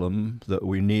curriculum that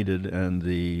we needed and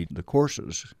the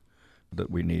courses that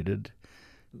we needed,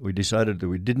 we decided that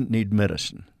we didn't need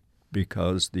medicine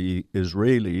because the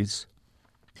Israelis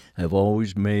have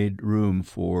always made room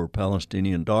for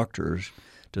Palestinian doctors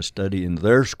to study in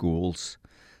their schools,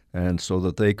 and so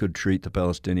that they could treat the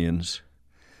Palestinians,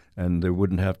 and they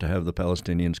wouldn't have to have the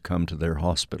Palestinians come to their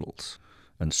hospitals.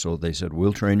 And so they said,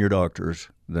 we'll train your doctors,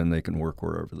 then they can work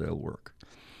wherever they'll work.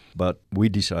 But we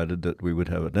decided that we would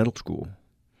have a dental school.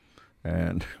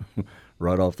 And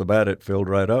right off the bat, it filled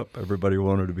right up. Everybody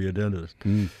wanted to be a dentist.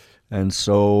 Mm. And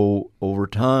so over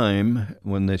time,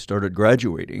 when they started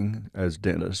graduating as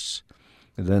dentists,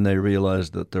 then they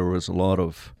realized that there was a lot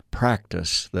of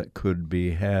practice that could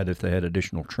be had if they had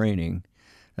additional training.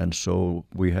 And so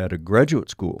we had a graduate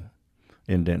school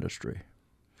in dentistry.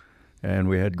 And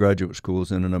we had graduate schools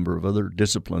in a number of other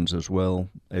disciplines as well,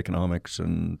 economics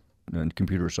and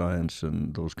computer science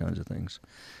and those kinds of things.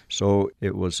 So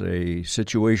it was a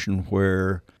situation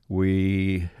where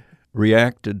we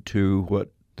reacted to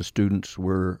what the students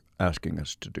were asking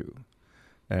us to do,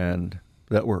 and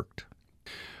that worked.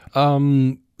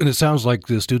 And it sounds like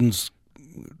the students,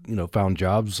 found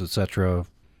jobs, etc.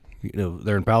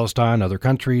 They're in Palestine, other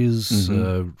countries.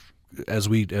 Mm-hmm. As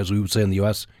we would say in the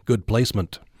U.S., good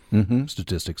placement mm-hmm.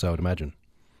 statistics, I would imagine.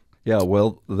 Yeah,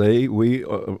 well,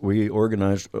 we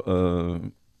organized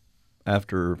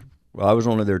after. Well, I was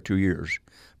only there 2 years,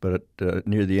 but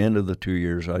near the end of the 2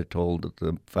 years, I told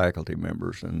the faculty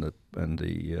members and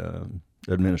the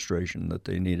administration that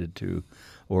they needed to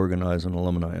organize an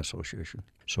alumni association.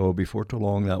 So before too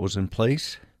long, that was in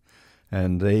place,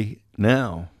 and they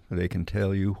can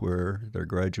tell you where their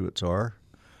graduates are,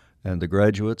 and the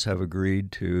graduates have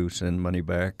agreed to send money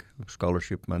back,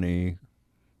 scholarship money,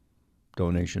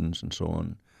 donations, and so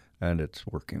on, and it's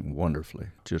working wonderfully.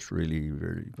 Just really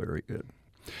very, very good.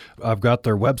 I've got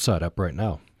their website up right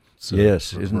now. So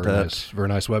yes, isn't that very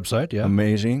nice website? Yeah,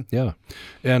 amazing. Yeah,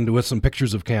 and with some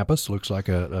pictures of campus, looks like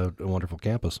a wonderful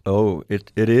campus. Oh,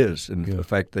 it is. In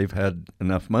fact, they've had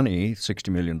enough money, $60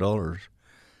 million,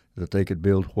 that they could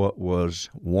build what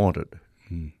was wanted,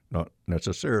 not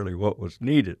necessarily what was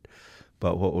needed,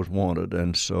 but what was wanted.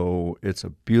 And so it's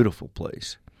a beautiful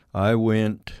place. I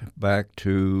went back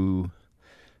to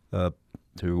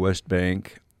West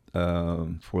Bank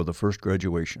for the first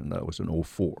graduation. That was in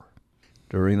 2004.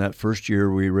 During that first year,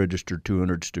 we registered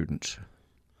 200 students,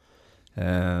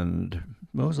 and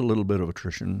there was a little bit of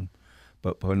attrition,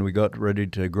 but when we got ready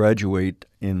to graduate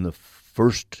in the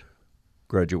first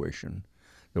graduation,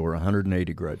 there were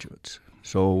 180 graduates.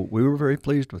 So we were very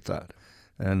pleased with that,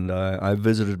 and I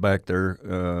visited back there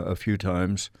a few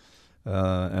times,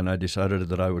 and I decided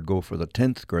that I would go for the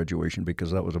 10th graduation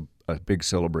because that was a big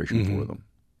celebration for them.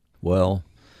 Well,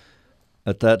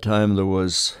 at that time that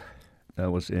was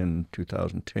in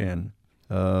 2010.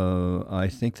 I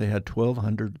think they had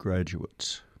 1,200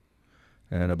 graduates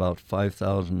and about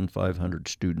 5,500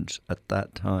 students at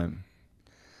that time.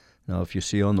 Now, if you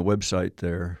see on the website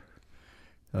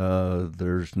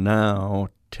there's now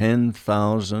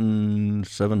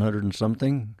 10,700 and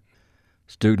something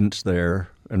students there.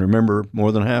 And remember,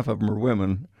 more than half of them are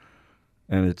women.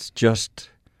 And it's just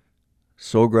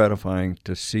so gratifying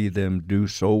to see them do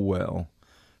so well.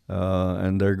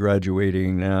 And they're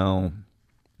graduating now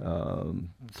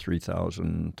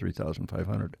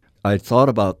 3,500. I thought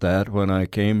about that when I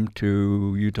came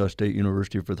to Utah State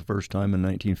University for the first time in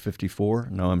 1954.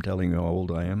 Now I'm telling you how old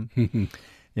I am. In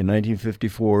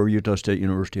 1954, Utah State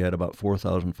University had about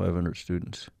 4,500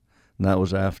 students. And that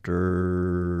was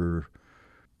after,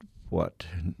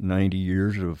 90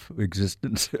 years of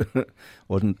existence?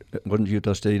 Wasn't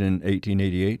Utah State in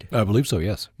 1888? I believe so,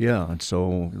 yes. Yeah, and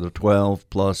so the 12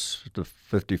 plus the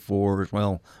 54,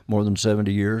 well, more than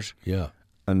 70 years. Yeah.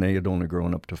 And they had only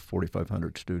grown up to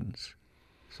 4,500 students.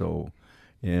 So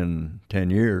in 10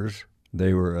 years,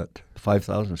 they were at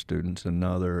 5,000 students, and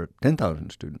now they're at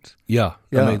 10,000 students. Yeah,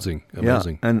 amazing. Yeah.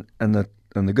 And the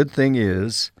good thing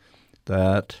is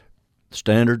that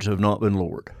standards have not been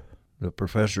lowered. The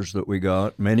professors that we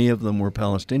got, many of them were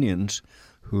Palestinians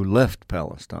who left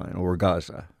Palestine or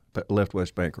Gaza, left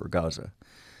West Bank or Gaza.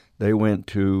 They went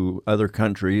to other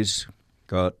countries,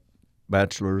 got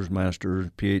bachelor's,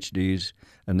 master's, PhDs,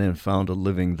 and then found a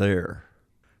living there.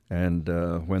 And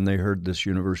when they heard this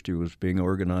university was being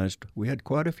organized, we had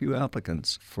quite a few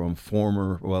applicants from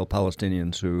former,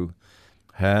 Palestinians who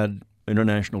had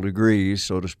international degrees,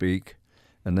 so to speak,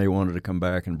 and they wanted to come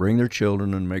back and bring their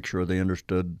children and make sure they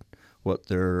understood what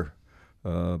their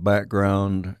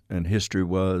background and history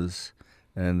was,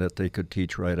 and that they could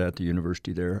teach right at the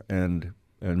university there and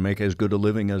make as good a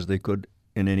living as they could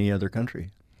in any other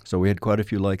country. So we had quite a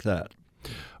few like that. I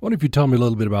wonder if you tell me a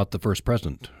little bit about the first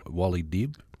president, Waleed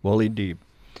Deeb. Waleed Deeb.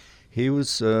 He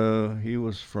was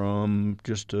from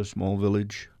just a small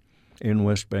village in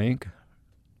West Bank,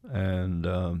 and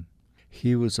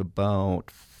he was about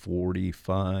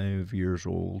 45 years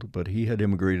old, but he had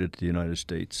immigrated to the United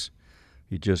States.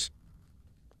 He just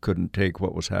couldn't take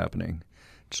what was happening.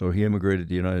 So he immigrated to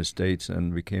the United States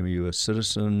and became a U.S.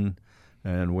 citizen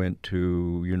and went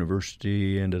to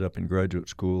university, ended up in graduate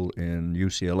school in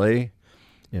UCLA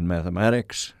in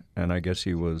mathematics, and I guess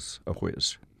he was a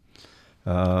whiz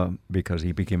because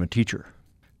he became a teacher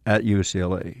at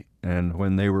UCLA. And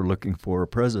when they were looking for a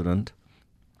president,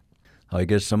 I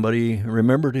guess somebody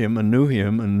remembered him and knew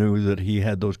that he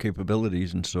had those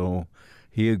capabilities, and so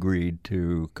he agreed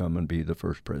to come and be the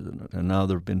first president. And now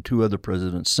there have been 2 other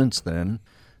presidents since then,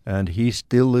 and he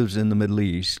still lives in the Middle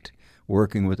East,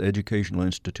 working with educational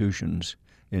institutions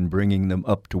in bringing them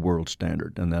up to world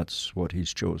standard, and that's what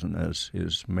he's chosen as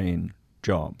his main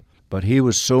job. But he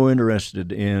was so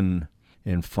interested in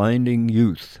finding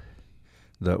youth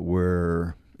that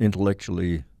were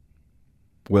intellectually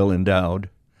well endowed,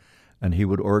 and he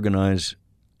would organize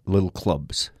little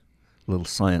clubs, little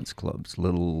science clubs,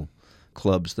 little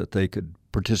clubs that they could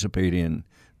participate in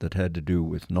that had to do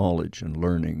with knowledge and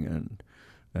learning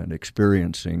and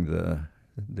experiencing the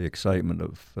excitement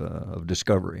of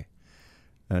discovery.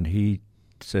 And he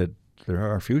said, "They're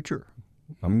our future.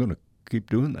 I'm going to keep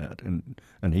doing that."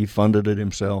 And he funded it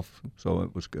himself, so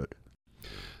it was good.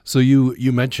 So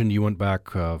you mentioned you went back,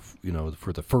 for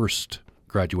the first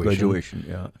graduation.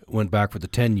 Yeah. Went back for the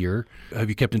 10-year. Have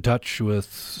you kept in touch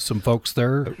with some folks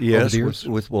there? Yes, over the years?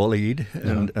 with Waleed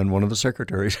and one of the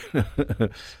secretaries,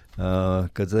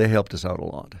 because they helped us out a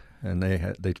lot, and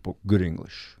they spoke good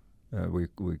English. We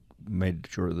made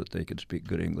sure that they could speak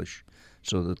good English,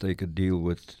 so that they could deal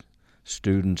with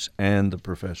students and the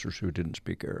professors who didn't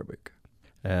speak Arabic.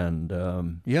 And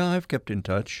I've kept in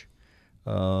touch.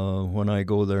 When I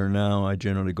go there now, I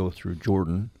generally go through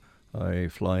Jordan. I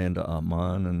fly into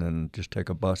Amman and then just take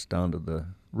a bus down to the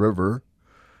river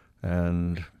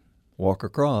and walk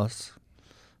across.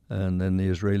 And then the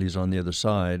Israelis on the other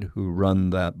side, who run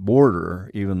that border,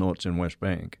 even though it's in West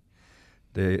Bank,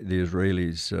 the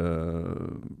Israelis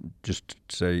just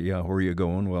say, yeah, where are you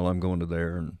going? Well, I'm going to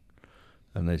there.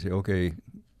 And they say, okay,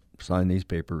 sign these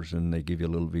papers, and they give you a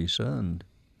little visa and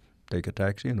take a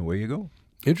taxi, and away you go.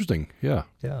 Interesting, yeah.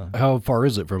 Yeah. How far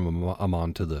is it from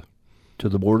Amman to the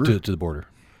border? To the border.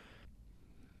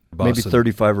 Maybe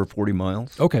 35 or 40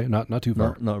 miles. Okay, not too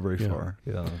far. Not very far,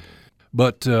 yeah.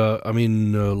 But,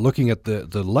 looking at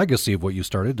the legacy of what you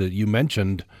started, you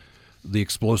mentioned the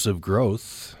explosive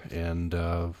growth, and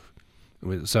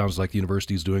it sounds like the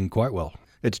university is doing quite well.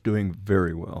 It's doing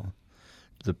very well.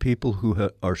 The people who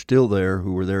are still there,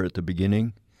 who were there at the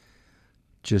beginning,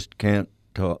 just can't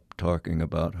stop talking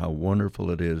about how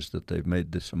wonderful it is that they've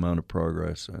made this amount of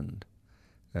progress.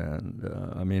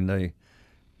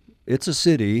 It's a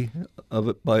city of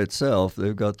it by itself.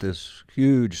 They've got this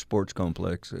huge sports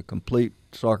complex, a complete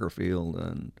soccer field,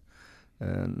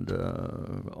 and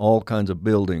all kinds of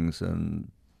buildings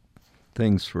and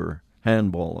things for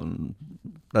handball and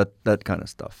that kind of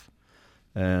stuff.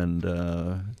 And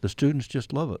the students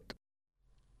just love it.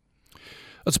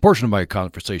 That's a portion of my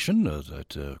conversation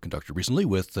that I conducted recently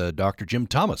with Dr. Jim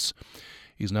Thomas.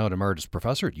 He's now an emeritus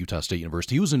professor at Utah State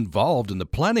University. He was involved in the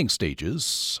planning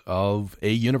stages of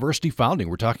a university founding.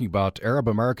 We're talking about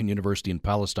Arab-American University in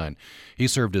Palestine. He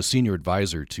served as senior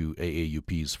advisor to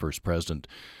AAUP's first president.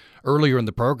 Earlier in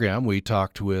the program, we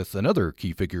talked with another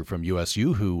key figure from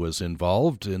USU who was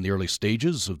involved in the early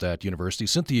stages of that university,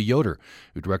 Cynthia Yoder,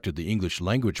 who directed the English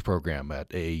language program at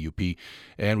AAUP.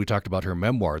 And we talked about her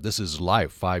memoir, This Is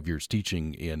Life, 5 Years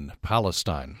Teaching in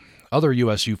Palestine. Other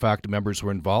USU faculty members were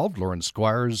involved, Lauren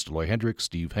Squires, Deloy Hendricks,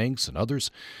 Steve Hanks, and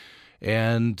others.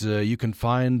 And you can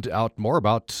find out more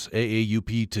about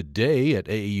AAUP today at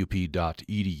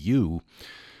aaup.edu.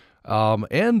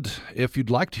 And if you'd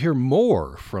like to hear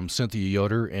more from Cynthia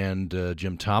Yoder and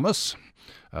Jim Thomas,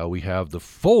 we have the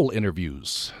full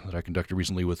interviews that I conducted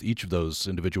recently with each of those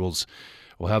individuals.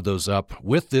 We'll have those up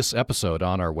with this episode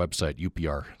on our website,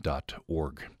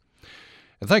 upr.org.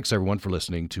 And thanks, everyone, for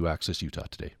listening to Access Utah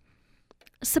today.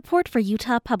 Support for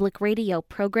Utah Public Radio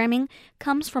programming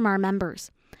comes from our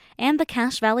members and the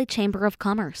Cache Valley Chamber of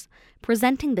Commerce,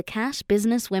 presenting the Cache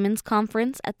Business Women's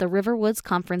Conference at the Riverwoods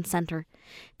Conference Center,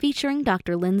 featuring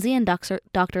Dr. Lindsay and Dr.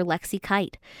 Lexi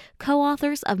Kite,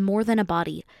 co-authors of More Than a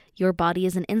Body, Your Body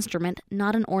is an Instrument,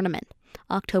 Not an Ornament,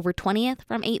 October 20th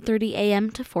from 8:30 a.m.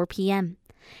 to 4 p.m.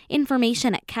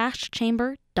 Information at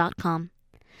cachechamber.com.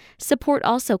 Support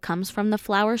also comes from the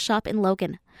Flower Shop in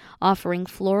Logan, offering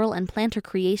floral and planter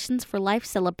creations for life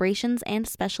celebrations and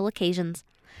special occasions.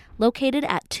 Located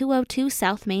at 202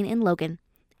 South Main in Logan.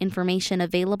 Information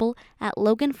available at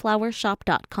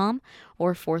loganflowershop.com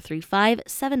or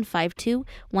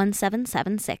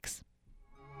 435-752-1776.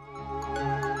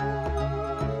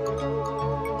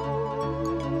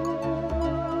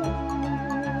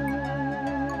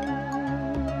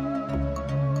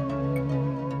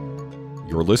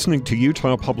 You're listening to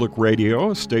Utah Public Radio,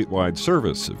 a statewide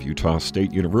service of Utah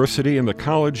State University and the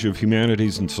College of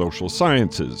Humanities and Social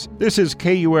Sciences. This is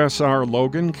KUSR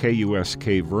Logan,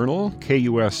 KUSK Vernal,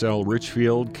 KUSL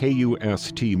Richfield,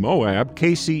 KUST Moab,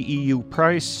 KCEU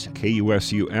Price,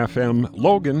 KUSU FM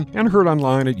Logan, and heard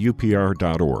online at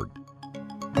upr.org.